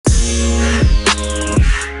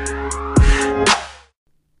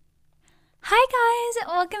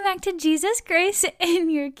back to Jesus Grace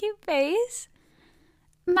in Your Cute Face.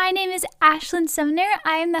 My name is Ashlyn Sumner.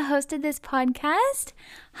 I am the host of this podcast.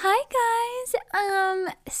 Hi guys.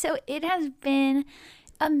 So it has been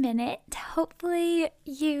a minute. Hopefully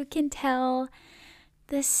you can tell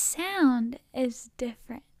the sound is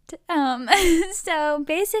different. So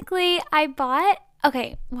basically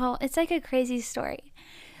it's like a crazy story,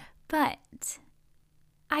 but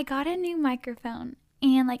I got a new microphone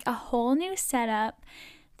and like a whole new setup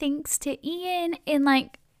thanks to Ian and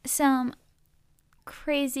like some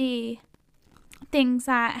crazy things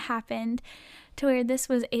that happened to where this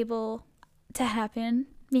was able to happen.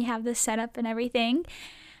 We have this setup and everything.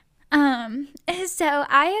 So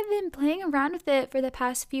I have been playing around with it for the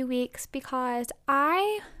past few weeks because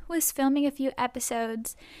I was filming a few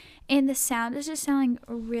episodes and the sound is just sounding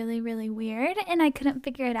really, really weird and I couldn't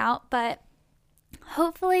figure it out, but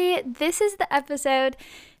hopefully this is the episode.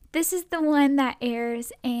 This is the one that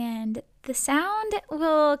airs and the sound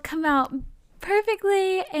will come out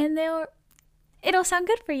perfectly and it'll sound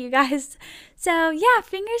good for you guys. So yeah,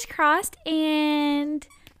 fingers crossed and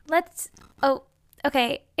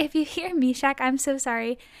okay, if you hear Meshach, I'm so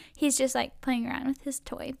sorry. He's just like playing around with his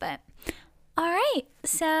toy, but alright,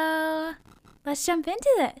 so let's jump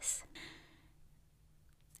into this.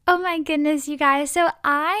 Oh my goodness, you guys. So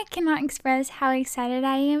I cannot express how excited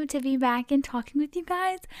I am to be back and talking with you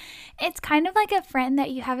guys. It's kind of like a friend that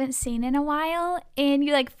you haven't seen in a while and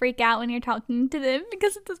you like freak out when you're talking to them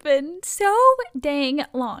because it's been so dang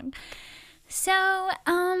long. So,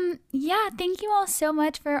 thank you all so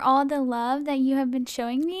much for all the love that you have been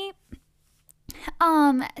showing me.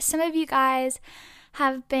 Some of you guys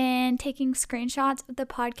have been taking screenshots of the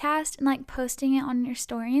podcast and like posting it on your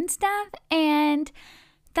story and stuff, and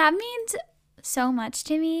that means so much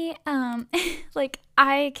to me. Like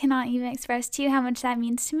I cannot even express to you how much that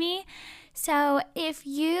means to me. So if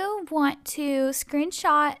you want to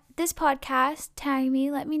screenshot this podcast, tag me,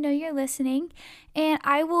 let me know you're listening, and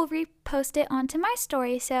I will repost it onto my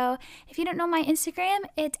story. So if you don't know my Instagram,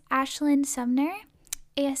 it's Ashlyn Sumner,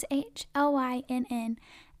 ASHLYNNSUMNER.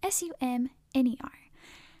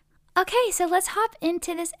 Okay, so let's hop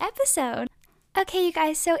into this episode. Okay, you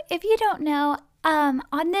guys, so if you don't know,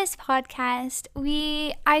 on this podcast,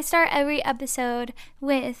 I start every episode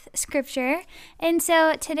with scripture, and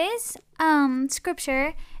so today's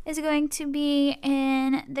scripture is going to be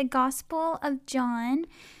in the Gospel of John,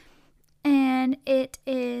 and it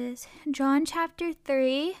is John chapter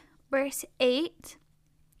 3, verse 8.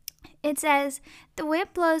 It says, "The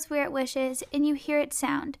wind blows where it wishes, and you hear its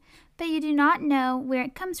sound, but you do not know where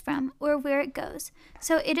it comes from or where it goes.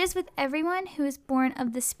 So it is with everyone who is born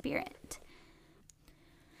of the Spirit."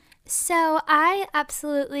 So I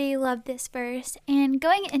absolutely love this verse, and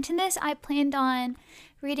going into this, I planned on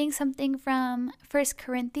reading something from 1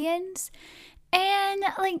 Corinthians, and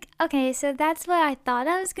so that's what I thought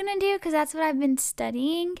I was gonna do because that's what I've been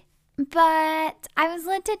studying, but I was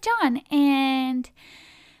led to John, and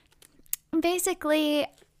basically,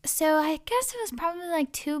 so I guess it was probably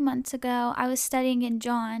like 2 months ago, I was studying in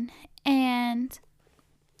John, and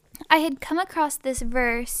I had come across this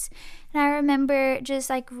verse, and I remember just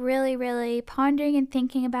like really, really pondering and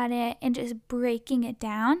thinking about it and just breaking it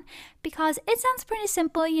down because it sounds pretty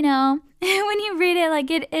simple, you know, when you read it,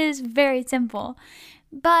 like it is very simple,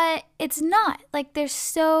 but it's not. Like there's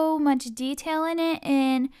so much detail in it,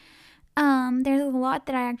 and there's a lot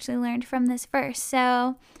that I actually learned from this verse.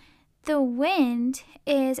 So the wind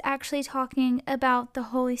is actually talking about the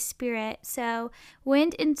Holy Spirit. So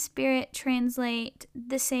wind and spirit translate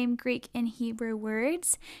the same Greek and Hebrew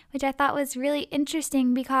words, which I thought was really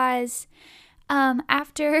interesting because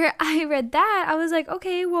after I read that, I was like,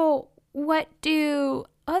 okay, well, what do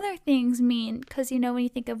other things mean? Because, you know, when you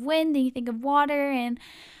think of wind, then you think of water and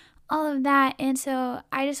all of that. And so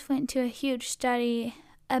I just went into a huge study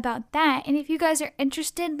about that, and if you guys are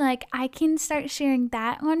interested, like I can start sharing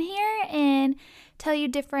that on here and tell you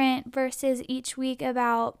different verses each week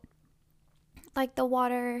about like the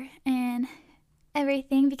water and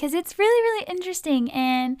everything because it's really, really interesting,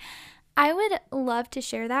 and I would love to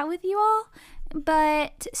share that with you all.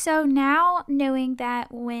 But so now knowing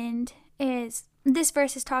that this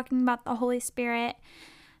verse is talking about the Holy Spirit,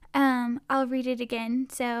 I'll read it again.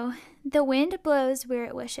 So the wind blows where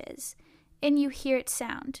it wishes, and you hear its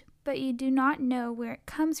sound, but you do not know where it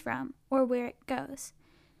comes from or where it goes.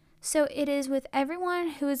 So it is with everyone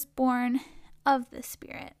who is born of the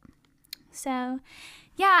Spirit. So,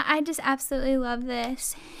 yeah, I just absolutely love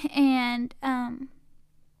this. And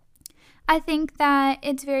I think that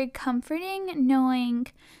it's very comforting knowing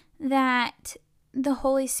that the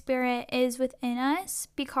Holy Spirit is within us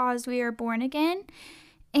because we are born again.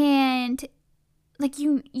 And like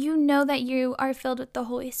you know that you are filled with the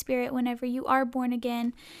Holy Spirit whenever you are born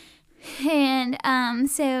again. And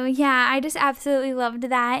so yeah, I just absolutely loved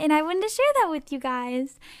that, and I wanted to share that with you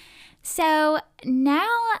guys. So now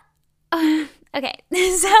okay,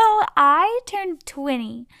 so I turned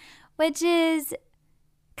 20, which is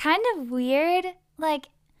kind of weird. Like,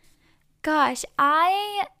 gosh,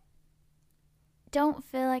 I don't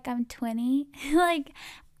feel like I'm 20. Like,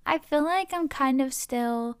 I feel like I'm kind of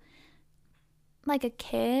still like a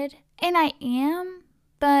kid, and I am,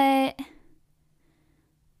 but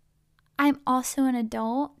I'm also an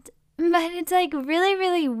adult. But it's like really,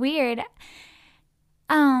 really weird.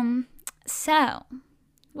 So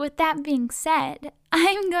with that being said,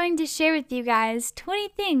 I'm going to share with you guys 20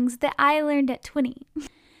 things that I learned at 20.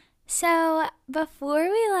 So before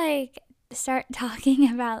we start talking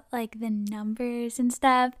about like the numbers and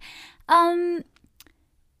stuff, in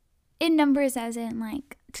numbers as in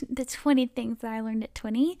like the 20 things that I learned at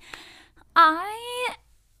 20,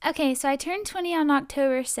 so I turned 20 on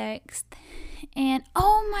October 6th, and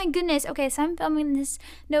oh my goodness, okay, so I'm filming this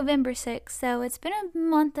November 6th, so it's been a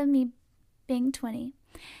month of me being 20,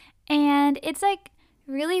 and it's like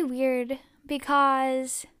really weird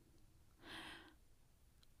because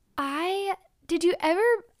have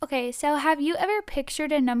you ever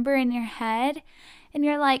pictured a number in your head and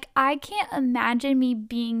you're like, I can't imagine me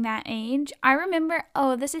being that age? I remember,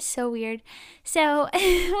 this is so weird. So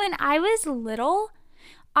when I was little,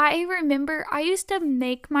 I remember I used to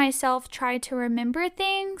make myself try to remember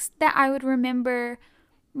things that I would remember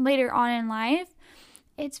later on in life.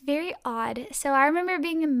 It's very odd. So I remember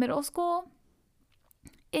being in middle school,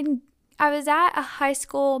 and I was at a high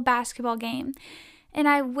school basketball game, and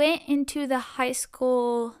I went into the high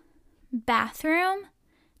school bathroom,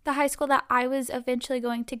 the high school that I was eventually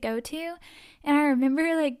going to go to, and I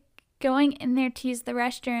remember like going in there to use the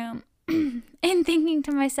restroom and thinking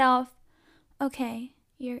to myself, okay,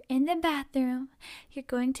 you're in the bathroom, you're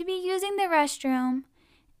going to be using the restroom,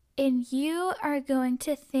 and you are going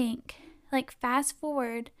to think, like fast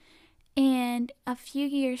forward, and a few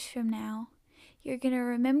years from now, you're going to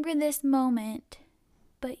remember this moment,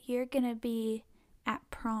 but you're going to be at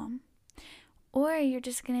prom. Or you're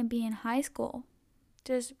just going to be in high school.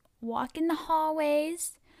 Just walk in the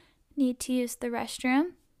hallways, need to use the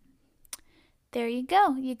restroom. There you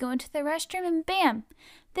go. You go into the restroom and bam,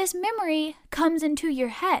 this memory comes into your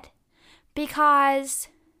head because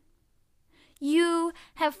you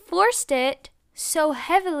have forced it so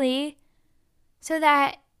heavily so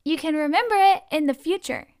that you can remember it in the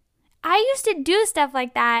future. I used to do stuff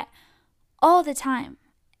like that all the time,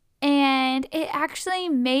 and it actually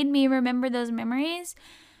made me remember those memories.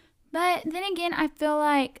 But then again, I feel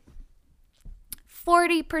like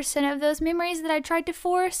 40% of those memories that I tried to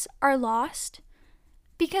force are lost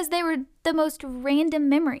because they were the most random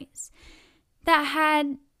memories that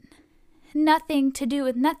had nothing to do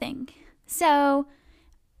with nothing. So,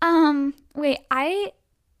 I'm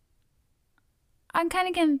kind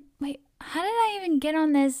of getting, how did I even get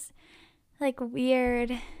on this, like,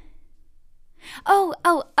 weird,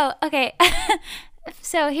 okay.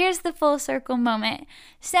 So here's the full circle moment.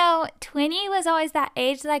 So 20 was always that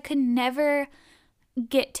age that I could never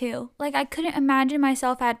get to. Like, I couldn't imagine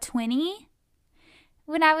myself at 20.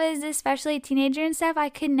 When I was especially a teenager and stuff, I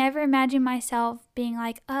could never imagine myself being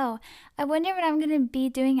like, I wonder what I'm going to be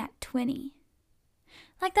doing at 20.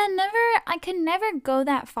 Like, I could never go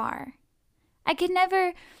that far. I could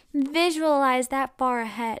never visualize that far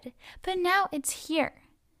ahead. But now it's here.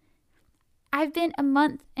 I've been a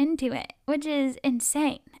month into it, which is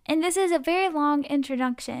insane. And this is a very long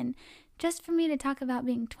introduction just for me to talk about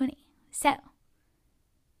being 20. So,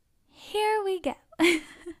 here we go.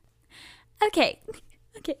 Okay.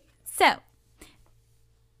 So,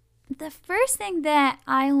 the first thing that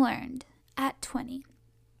I learned at 20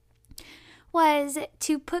 was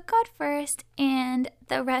to put God first and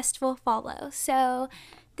the rest will follow. So,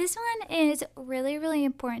 this one is really, really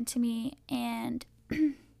important to me, and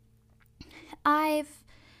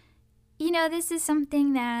this is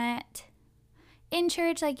something that in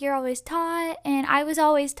church, like, you're always taught, and I was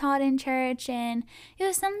always taught in church, and it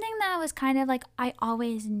was something that was kind of like I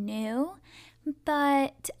always knew.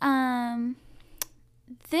 But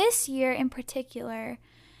this year in particular,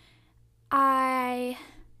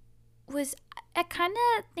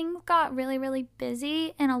 things got really, really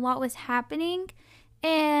busy, and a lot was happening,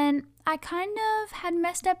 and I kind of had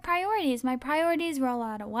messed up priorities. My priorities were all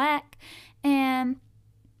out of whack, and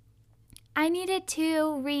I needed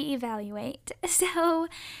to reevaluate. So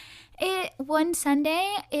one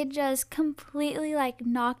Sunday, it just completely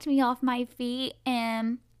knocked me off my feet,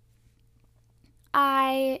 and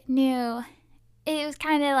I knew it was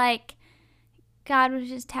kind of like God was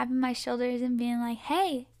just tapping my shoulders and being like,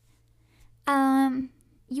 hey,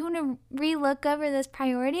 you want to re-look over those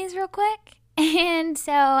priorities real quick? And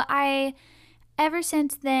so ever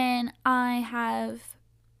since then, I have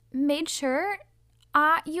made sure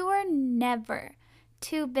you are never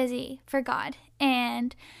too busy for God.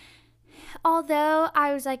 And although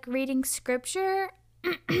I was like reading scripture,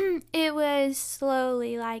 it was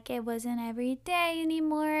slowly, like it wasn't every day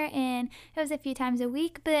anymore, and it was a few times a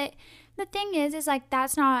week. But the thing is like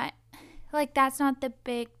that's not the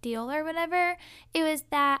big deal or whatever. It was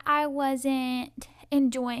that I wasn't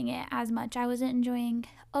enjoying it as much. I wasn't enjoying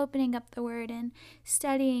opening up the word and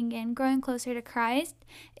studying and growing closer to Christ.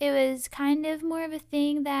 It was kind of more of a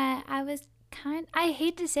thing that I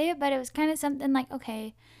hate to say it, but it was kind of something like,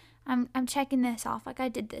 okay, I'm checking this off, like I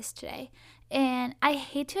did this today. And I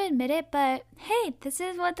hate to admit it, but hey, this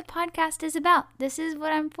is what the podcast is about. This is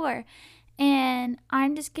what I'm for. And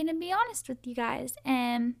I'm just going to be honest with you guys.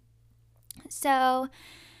 And so,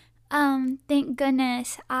 thank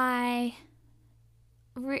goodness by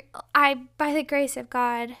the grace of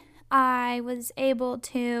God, I was able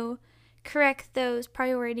to correct those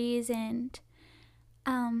priorities. And,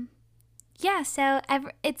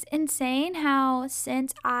 it's insane how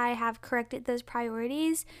since I have corrected those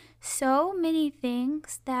priorities, so many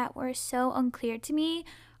things that were so unclear to me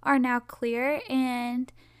are now clear,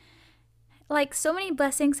 and like so many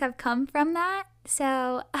blessings have come from that.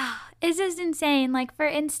 So it's just insane. Like for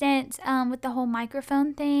instance, with the whole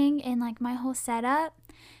microphone thing and like my whole setup,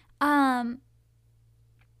 that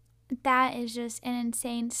is just an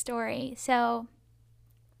insane story. So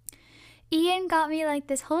Ian got me like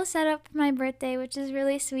this whole setup for my birthday, which is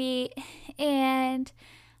really sweet, and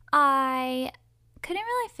I couldn't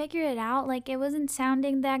really figure it out. Like it wasn't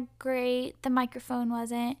sounding that great. The microphone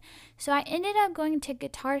wasn't. So I ended up going to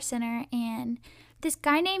Guitar Center, and this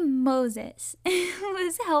guy named Moses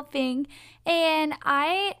was helping, and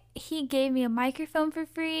he gave me a microphone for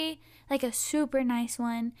free, like a super nice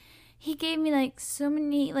one. He gave me like so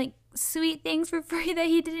many like sweet things for free that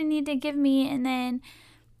he didn't need to give me. And then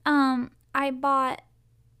I bought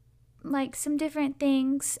like some different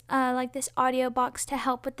things, like this audio box to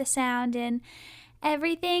help with the sound and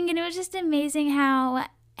everything. And it was just amazing how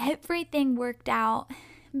everything worked out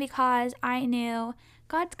because I knew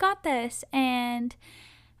God's got this. And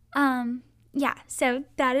so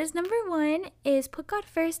that is number 1, is put God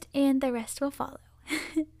first and the rest will follow.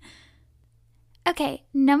 Okay,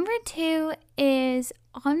 number 2 is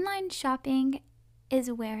online shopping is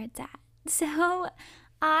where it's at. So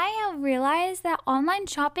I have realized that online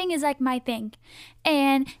shopping is like my thing,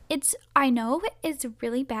 and I know it's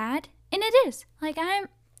really bad, and it is. Like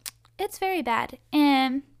it's very bad,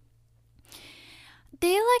 and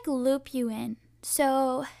they like loop you in.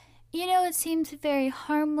 So, it seems very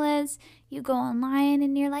harmless. You go online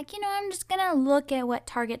and you're like, I'm just gonna look at what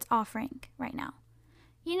Target's offering right now.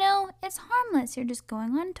 It's harmless. You're just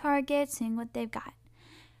going on Target, seeing what they've got.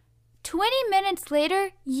 20 minutes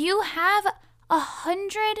later, you have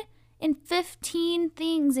 115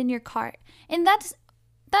 things in your cart. And that's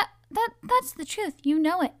the truth. You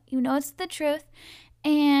know it. You know it's the truth.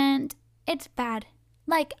 And it's bad.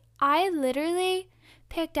 Like, I literally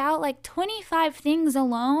picked out like 25 things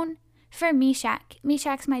alone for Meshach.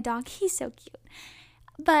 Meshach's my dog. He's so cute.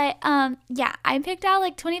 But I picked out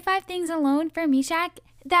like 25 things alone for Meshach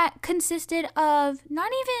that consisted of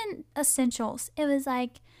not even essentials. It was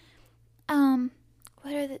like,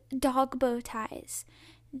 what are the dog bow ties,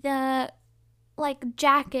 the like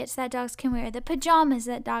jackets that dogs can wear, the pajamas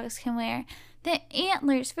that dogs can wear, the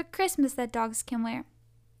antlers for Christmas that dogs can wear.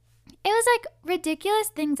 It was like ridiculous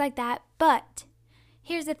things like that. But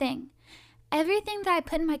here's the thing. Everything that I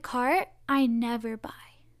put in my cart, I never buy.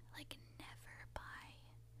 Like, never buy.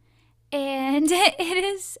 And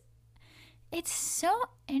it's so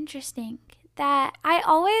interesting that I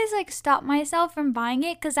always like stop myself from buying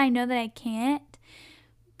it because I know that I can't.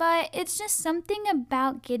 But it's just something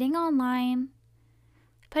about getting online,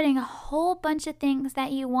 putting a whole bunch of things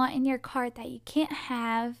that you want in your cart that you can't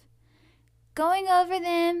have, going over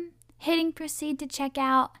them, hitting proceed to check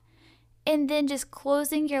out, and then just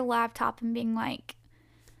closing your laptop and being like,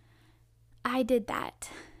 I did that.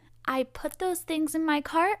 I put those things in my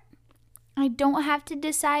cart. I don't have to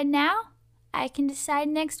decide now. I can decide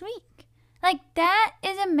next week. Like, that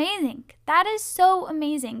is amazing. That is so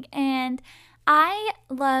amazing. And I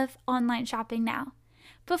love online shopping now.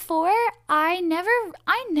 Before, I never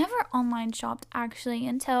online shopped actually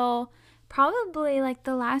until probably like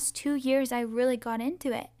the last 2 years I really got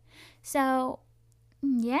into it. So,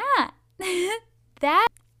 yeah.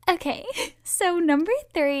 Okay, so number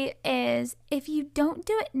 3 is if you don't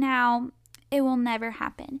do it now, it will never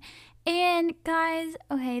happen. And guys,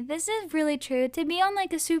 okay, this is really true. To be on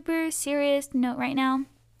like a super serious note right now,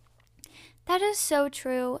 that is so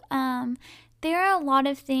true. There are a lot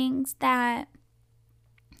of things that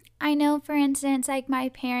I know, for instance, like my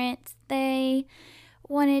parents, they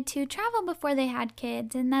wanted to travel before they had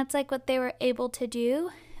kids, and that's like what they were able to do.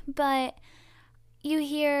 But you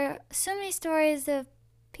hear so many stories of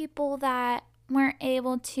people that weren't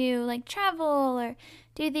able to like travel or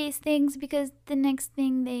do these things because the next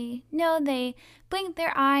thing they know, they blink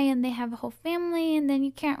their eye and they have a whole family, and then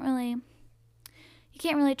you can't really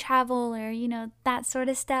travel, or that sort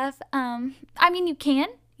of stuff. I mean, you can,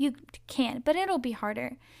 but it'll be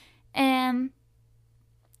harder. And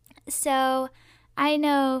so I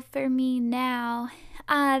know for me now,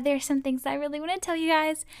 there's some things I really want to tell you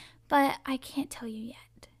guys, but I can't tell you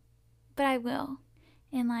yet. But I will.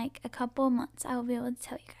 In like a couple of months, I will be able to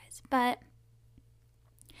tell you guys. But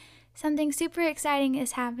something super exciting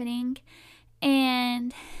is happening.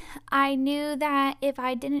 And I knew that if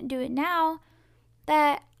I didn't do it now,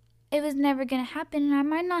 that it was never going to happen, and I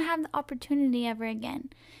might not have the opportunity ever again.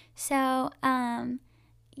 So,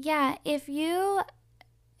 yeah, if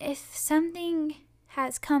something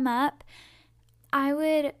has come up, I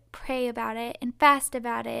would pray about it and fast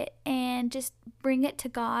about it and just bring it to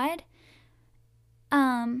God.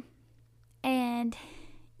 And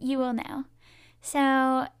you will know.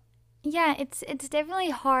 So, yeah, it's definitely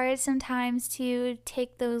hard sometimes to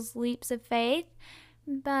take those leaps of faith,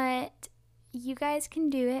 but you guys can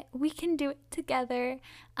do it. We can do it together.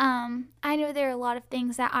 I know there are a lot of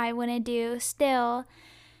things that I want to do still,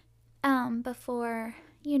 before,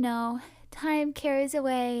 time carries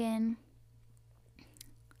away and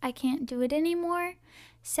I can't do it anymore.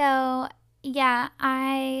 So, yeah,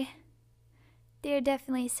 there are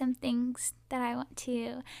definitely some things that I want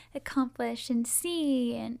to accomplish and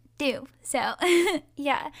see and do. So,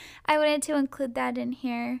 yeah, I wanted to include that in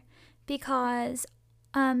here because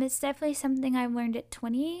it's definitely something I've learned at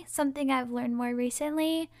 20, something I've learned more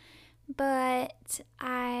recently, but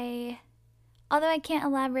although I can't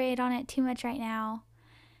elaborate on it too much right now,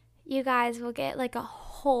 you guys will get like a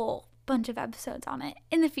whole bunch of episodes on it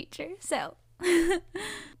in the future. So,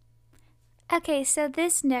 okay, so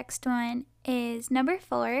this next one is number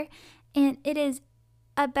 4, and it is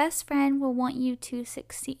a best friend will want you to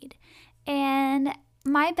succeed. And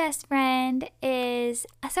my best friend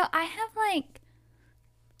so I have like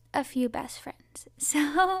a few best friends.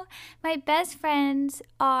 So my best friends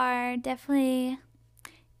are definitely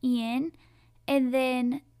Ian, and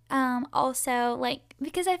then also like,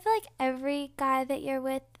 because I feel like every guy that you're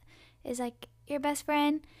with is like your best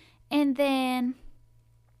friend. And then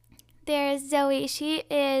there's Zoe. She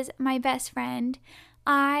is my best friend.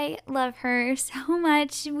 I love her so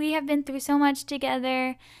much. We have been through so much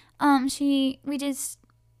together. We just,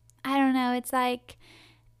 I don't know, it's like,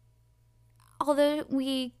 although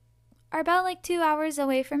we are about like 2 hours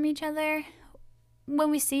away from each other, when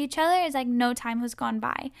we see each other, it's like no time has gone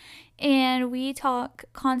by. And we talk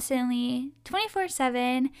constantly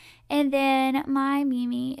 24/7. And then my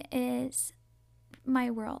Mimi is my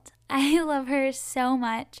world. I love her so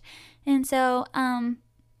much. And so,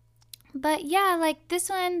 but yeah, like this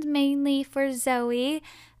one's mainly for Zoe.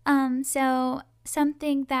 So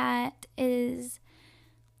something that is,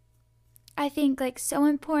 I think, like so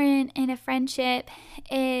important in a friendship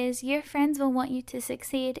is your friends will want you to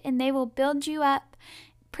succeed, and they will build you up,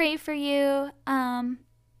 pray for you.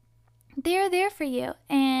 They're there for you,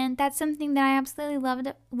 and that's something that I absolutely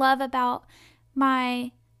love about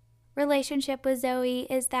my relationship with Zoe,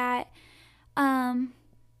 is that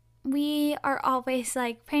we are always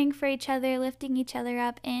like praying for each other, lifting each other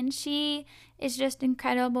up, and she is just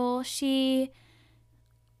incredible. She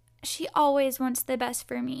always wants the best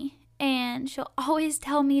for me, and she'll always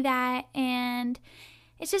tell me that, and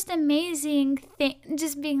it's just amazing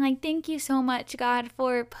just being like, thank you so much, God,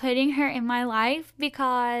 for putting her in my life,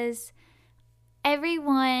 because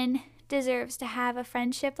everyone deserves to have a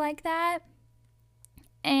friendship like that.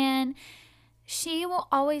 And she will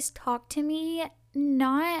always talk to me,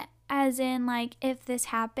 not as in like, if this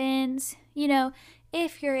happens,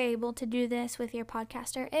 if you're able to do this with your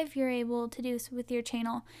podcast, or if you're able to do this with your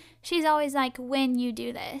channel. She's always like, when you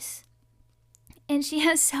do this. And she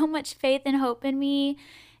has so much faith and hope in me.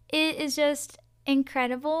 It is just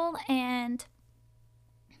incredible. And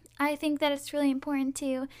I think that it's really important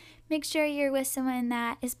to make sure you're with someone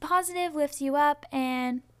that is positive, lifts you up,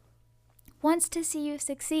 and wants to see you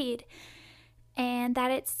succeed. And that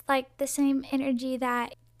it's like the same energy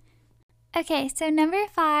that... Okay, so number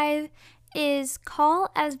 5 is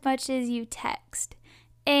call as much as you text.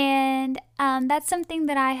 And that's something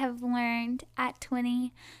that I have learned at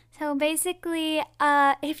 20. So basically,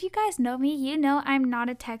 if you guys know me, you know I'm not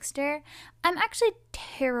a texter. I'm actually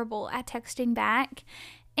terrible at texting back.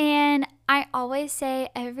 And I always say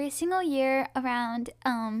every single year around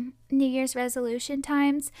New Year's resolution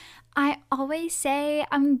times, I always say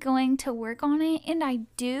I'm going to work on it, and I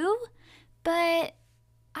do. But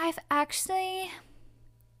I've actually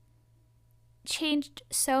changed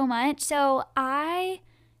so much. So I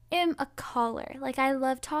am a caller. Like, I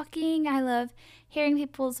love talking. I love hearing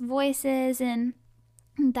people's voices and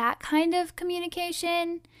that kind of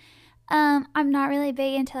communication. I'm not really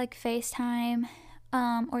big into like FaceTime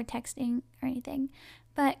or texting or anything.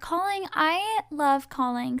 But calling, I love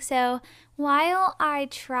calling. So while I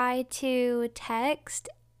try to text,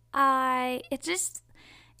 it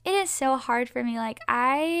is so hard for me. Like,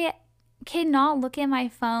 I cannot look at my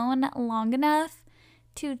phone long enough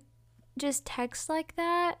to just text like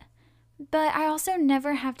that. But I also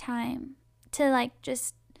never have time to like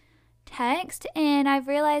just text. And I've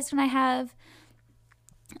realized when I have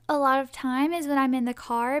a lot of time is when I'm in the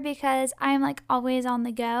car, because I'm like always on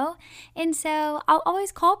the go. And so I'll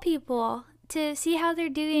always call people to see how they're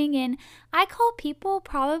doing. And I call people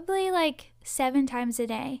probably like 7 times a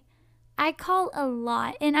day. I call a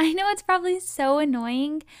lot, and I know it's probably so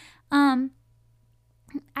annoying.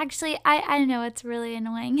 Actually, I know it's really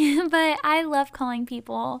annoying, but I love calling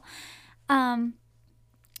people.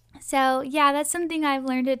 So yeah, that's something I've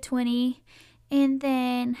learned at 20. And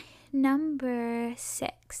then number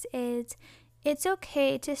 6 is it's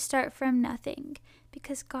okay to start from nothing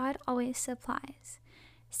because God always supplies.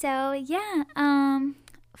 So yeah,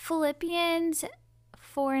 Philippians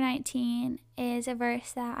 4:19 is a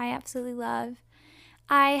verse that I absolutely love.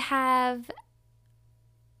 I have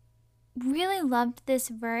really loved this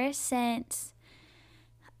verse since,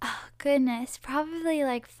 oh goodness, probably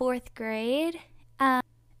like 4th grade.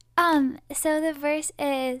 So the verse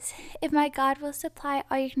is, if my God will supply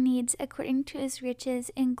all your needs according to his riches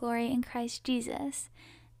in glory in Christ Jesus.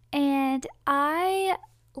 And I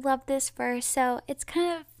love this verse. So it's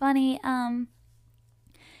kind of funny.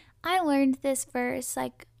 I learned this verse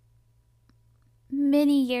like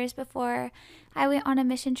many years before I went on a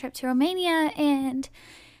mission trip to Romania, and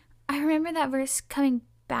I remember that verse coming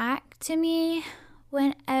back to me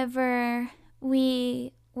whenever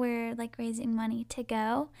we were like raising money to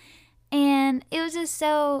go. And it was just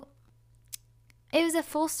it was a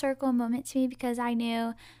full circle moment to me, because I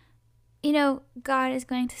knew, God is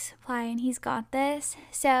going to supply and he's got this.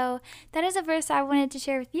 So that is a verse I wanted to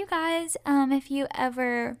share with you guys. If you're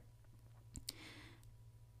ever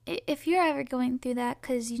going through that,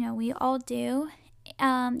 because we all do,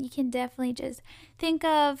 you can definitely just think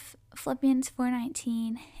of Philippians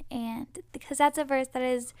 4:19, and because that's a verse that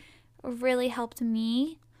has really helped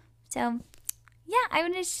me. So yeah, I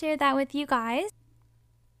wanted to share that with you guys.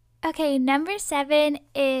 Okay, number 7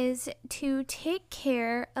 is to take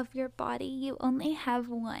care of your body. You only have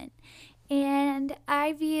one. And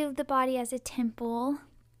I view the body as a temple,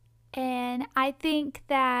 and I think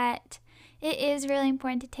that it is really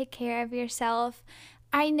important to take care of yourself.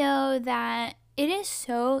 I know that it is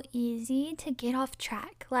so easy to get off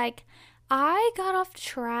track. Like, I got off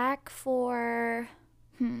track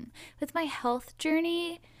with my health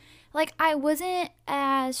journey. Like, I wasn't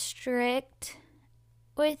as strict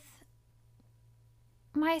with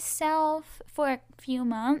myself for a few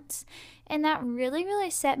months, and that really, really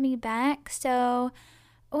set me back. So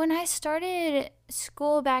when I started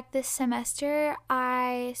school back this semester,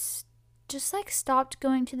 I just like stopped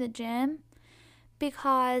going to the gym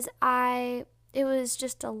because I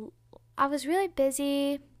was really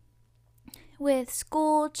busy with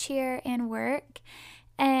school, cheer, and work.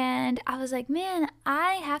 And I was like, man,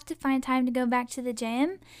 I have to find time to go back to the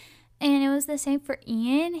gym. And it was the same for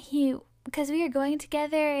Ian. Because we were going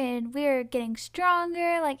together and we were getting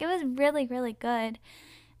stronger. Like, it was really, really good.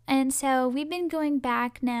 And so we've been going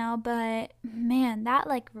back now, but man, that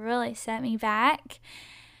like really set me back.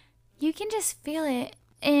 You can just feel it.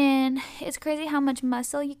 And it's crazy how much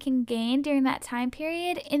muscle you can gain during that time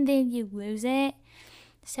period, and then you lose it.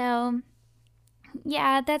 So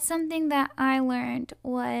yeah, that's something that I learned,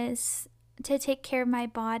 was to take care of my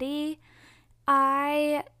body.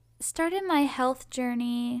 I started my health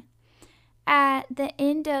journey at the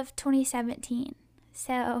end of 2017.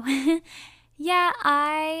 So yeah,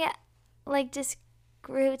 I like just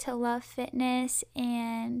grew to love fitness,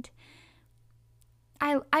 and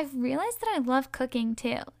I've realized that I love cooking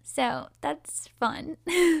too. So that's fun.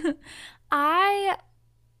 I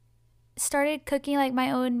started cooking like my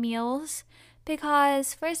own meals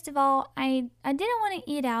because first of all, I didn't want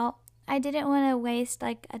to eat out. I didn't want to waste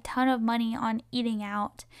like a ton of money on eating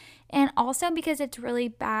out. And also because it's really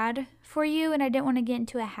bad for you and I didn't want to get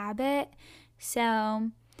into a habit.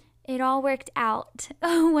 So it all worked out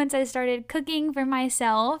once I started cooking for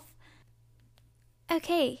myself.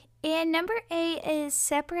 Okay, and number 8 is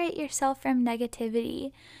separate yourself from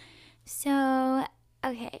negativity. So,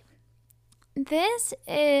 okay, this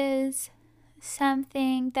is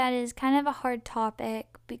something that is kind of a hard topic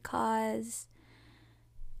because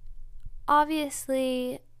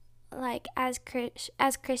obviously, like as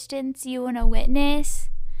Christians, you want to witness,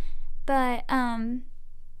 but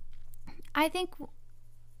I think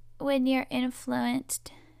when you're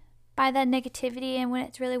influenced by that negativity and when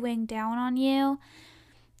it's really weighing down on you,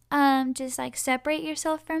 just like separate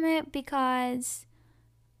yourself from it, because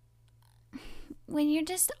when you're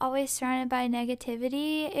just always surrounded by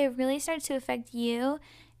negativity, it really starts to affect you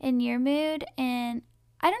and your mood. And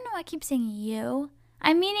I don't know why I keep saying you.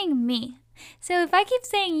 I'm meaning me. So if I keep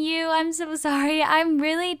saying you, I'm so sorry. I'm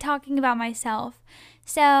really talking about myself.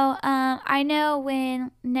 So I know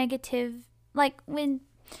when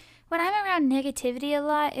when I'm around negativity a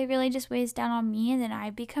lot, it really just weighs down on me and then I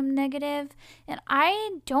become negative. And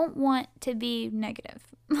I don't want to be negative.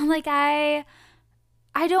 Like I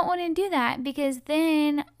don't want to do that, because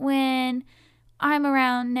then when I'm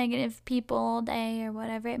around negative people all day or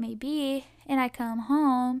whatever it may be, and I come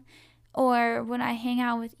home or when I hang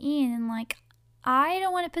out with Ian, and like I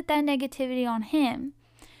don't want to put that negativity on him.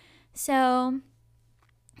 So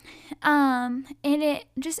and it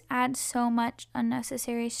just adds so much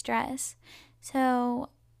unnecessary stress. So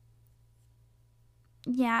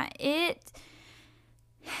yeah,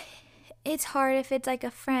 it's hard if it's like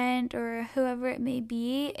a friend or whoever it may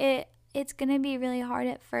be. It's gonna be really hard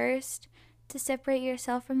at first to separate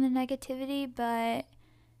yourself from the negativity, but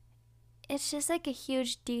it's just like a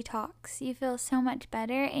huge detox. You feel so much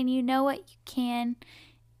better and you know what you can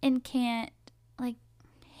and can't like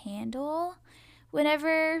handle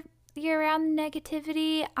whenever you're around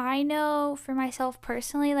negativity. I know for myself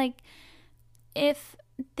personally, like if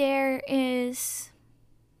there is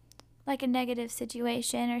like a negative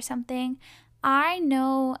situation or something, I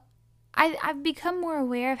know I've become more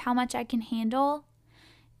aware of how much I can handle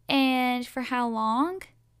and for how long,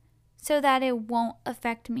 so that it won't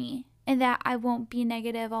affect me and that I won't be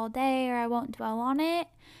negative all day or I won't dwell on it.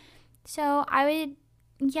 So I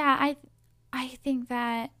think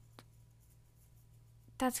that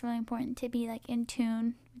that's really important, to be like in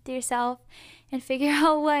tune with yourself and figure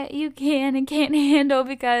out what you can and can't handle,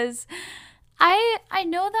 because I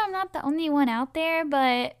know that I'm not the only one out there,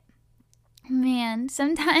 but man,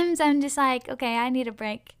 sometimes I'm just like, okay, I need a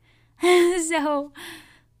break. So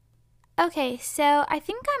I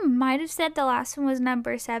think I might have said the last one was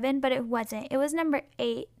number 7, but it wasn't. It was number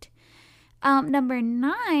 8. Number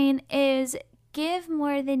 9 is give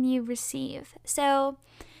more than you receive. So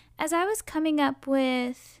as I was coming up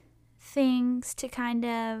with things to kind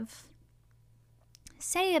of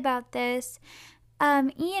say about this,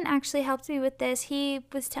 Ian actually helped me with this. He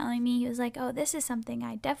was telling me, he was like, oh, this is something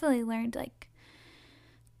I definitely learned like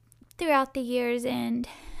throughout the years. And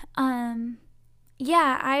I've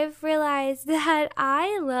realized that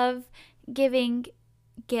I love giving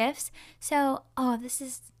gifts. So, this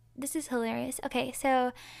is hilarious. Okay,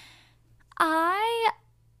 so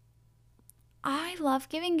I love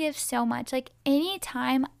giving gifts so much. Like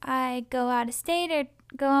anytime I go out of state or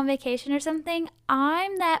go on vacation or something,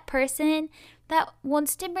 I'm that person that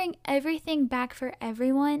wants to bring everything back for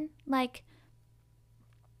everyone. Like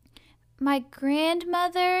my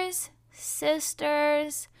grandmother's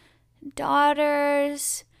sisters,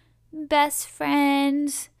 daughters, best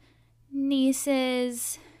friends,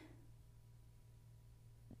 nieces,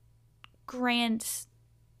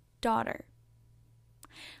 granddaughter.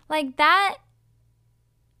 Like that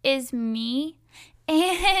is me.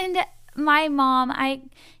 And my mom, I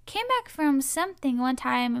came back from something one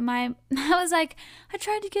time and I was like, I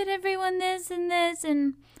tried to get everyone this and this,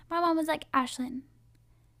 and my mom was like, Ashlyn,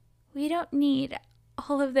 we don't need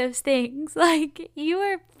all of those things. Like, you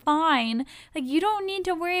are fine. Like, you don't need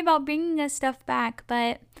to worry about bringing us stuff back.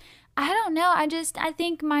 But I don't know. I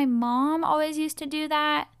think my mom always used to do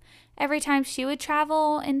that every time she would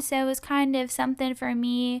travel. And so it was kind of something for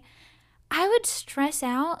me. I would stress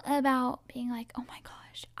out about being like, oh my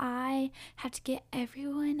gosh, I have to get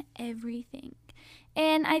everyone everything.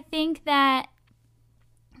 And I think that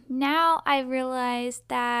now I realize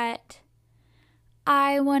that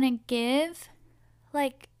I want to give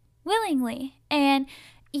like willingly. And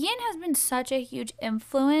Ian has been such a huge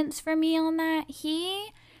influence for me on that.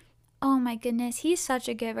 Oh my goodness, he's such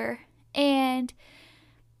a giver. And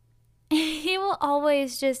he will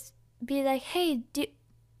always just be like, hey,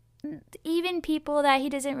 even people that he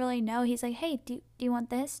doesn't really know, he's like, hey, do you want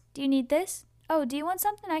this? Do you need this? Oh, do you want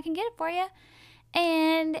something? I can get it for you.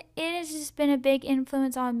 And it has just been a big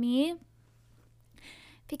influence on me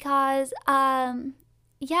because,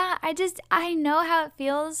 yeah, I know how it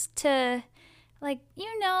feels to, like,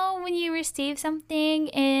 when you receive something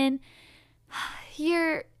and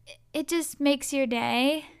it just makes your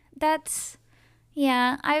day.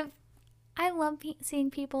 Yeah, I love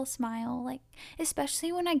seeing people smile, like,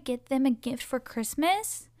 especially when I get them a gift for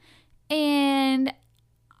Christmas. And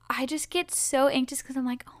I just get so anxious because I'm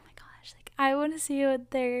like, oh my gosh, like, I want to see I want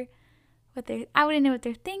to know what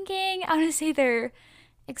they're thinking. I want to see their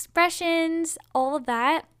expressions, all of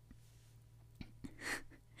that.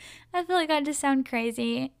 I feel like I just sound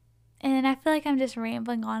crazy. And I feel like I'm just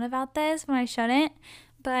rambling on about this when I shouldn't.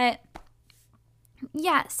 But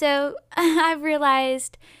yeah, so I've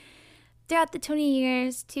realized throughout the 20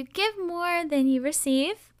 years to give more than you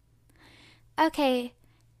receive. Okay,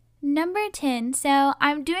 number 10. So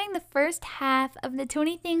I'm doing the first half of the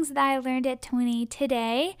 20 things that I learned at 20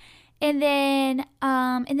 today. And then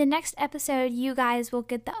in the next episode, you guys will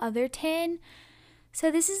get the other 10. So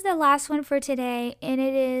this is the last one for today, and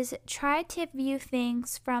it is try to view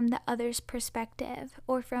things from the other's perspective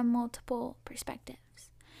or from multiple perspectives.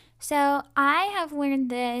 So I have learned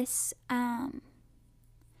this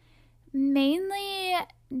mainly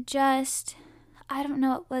just, I don't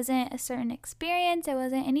know, it wasn't a certain experience. It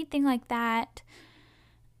wasn't anything like that.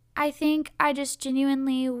 I think I just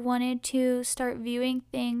genuinely wanted to start viewing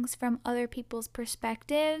things from other people's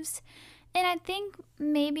perspectives. And I think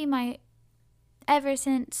maybe ever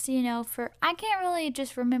since, I can't really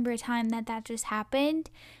just remember a time that just happened.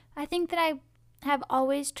 I think that I have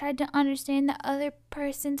always tried to understand the other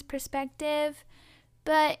person's perspective,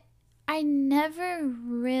 but I never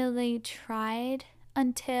really tried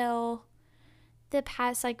until the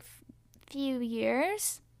past few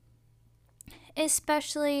years,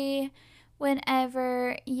 especially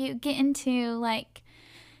whenever you get into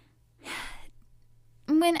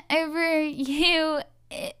whenever you,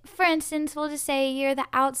 for instance, we'll just say you're the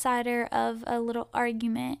outsider of a little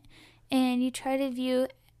argument and you try to view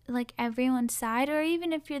everyone's side, or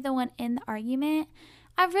even if you're the one in the argument,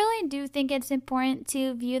 I really do think it's important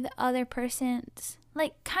to view the other person's,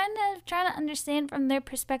 kind of try to understand from their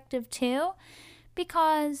perspective too,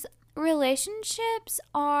 because relationships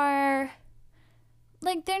are,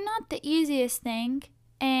 they're not the easiest thing.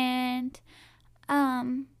 And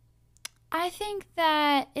I think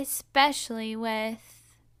that especially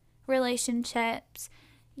with relationships,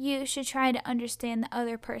 you should try to understand the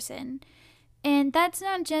other person. And that's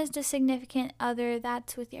not just a significant other,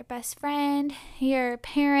 that's with your best friend, your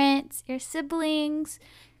parents, your siblings,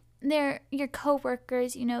 your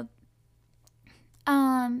coworkers, any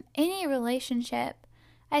relationship.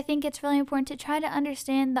 I think it's really important to try to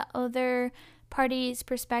understand the other party's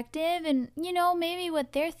perspective and, maybe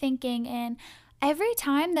what they're thinking. And every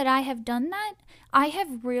time that I have done that, I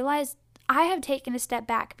have realized I have taken a step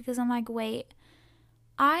back because I'm like, wait,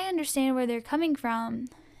 I understand where they're coming from.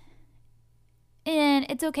 And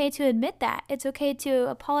it's okay to admit that. It's okay to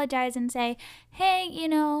apologize and say, hey,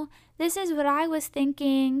 this is what I was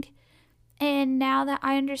thinking. And now that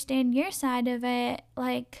I understand your side of it,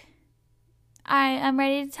 I'm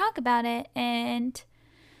ready to talk about it. And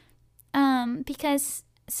because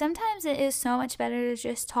sometimes it is so much better to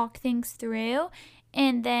just talk things through,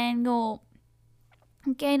 and then you'll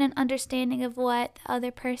gain an understanding of what the other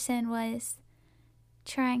person was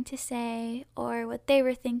trying to say or what they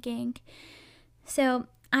were thinking. So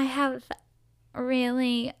I have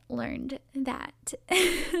really learned that.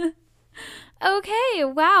 Okay,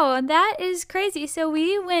 wow, that is crazy. So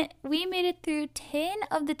we made it through 10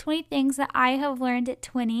 of the 20 things that I have learned at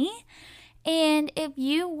 20. And if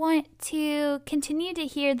you want to continue to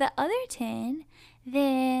hear the other 10,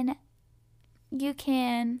 then you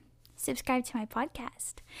can subscribe to my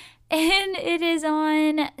podcast. And it is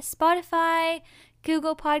on Spotify,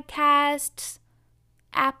 Google Podcasts,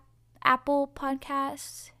 Apple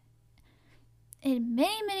Podcasts, and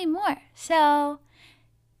many, many more. So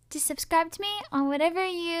just subscribe to me on whatever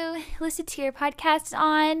you listen to your podcasts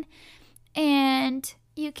on, and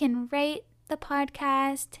you can rate the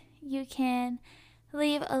podcast. You can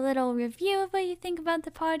leave a little review of what you think about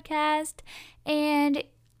the podcast, and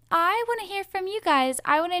I want to hear from you guys.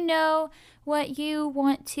 I want to know what you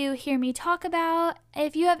want to hear me talk about.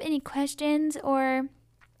 If you have any questions or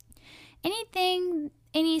anything,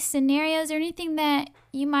 any scenarios or anything that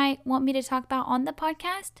you might want me to talk about on the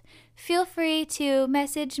podcast, feel free to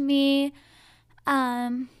message me.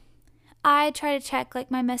 I try to check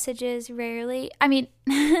like my messages rarely. I mean,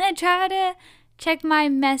 I try to check my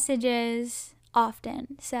messages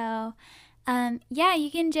often. So, yeah,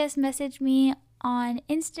 you can just message me on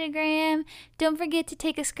Instagram. Don't forget to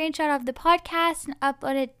take a screenshot of the podcast and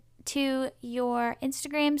upload it to your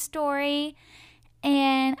Instagram story,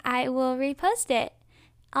 and I will repost it.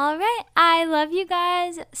 All right. I love you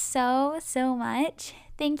guys so, so much.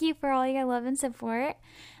 Thank you for all your love and support.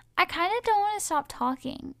 I kind of don't want to stop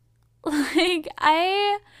talking. Like,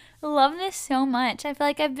 I love this so much. I feel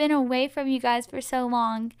like I've been away from you guys for so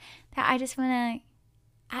long that I just want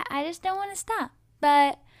to, I just don't want to stop.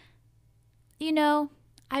 But,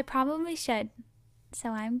 I probably should. So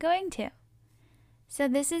I'm going to. So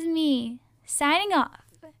this is me signing off.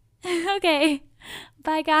 Okay.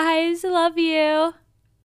 Bye, guys. Love you.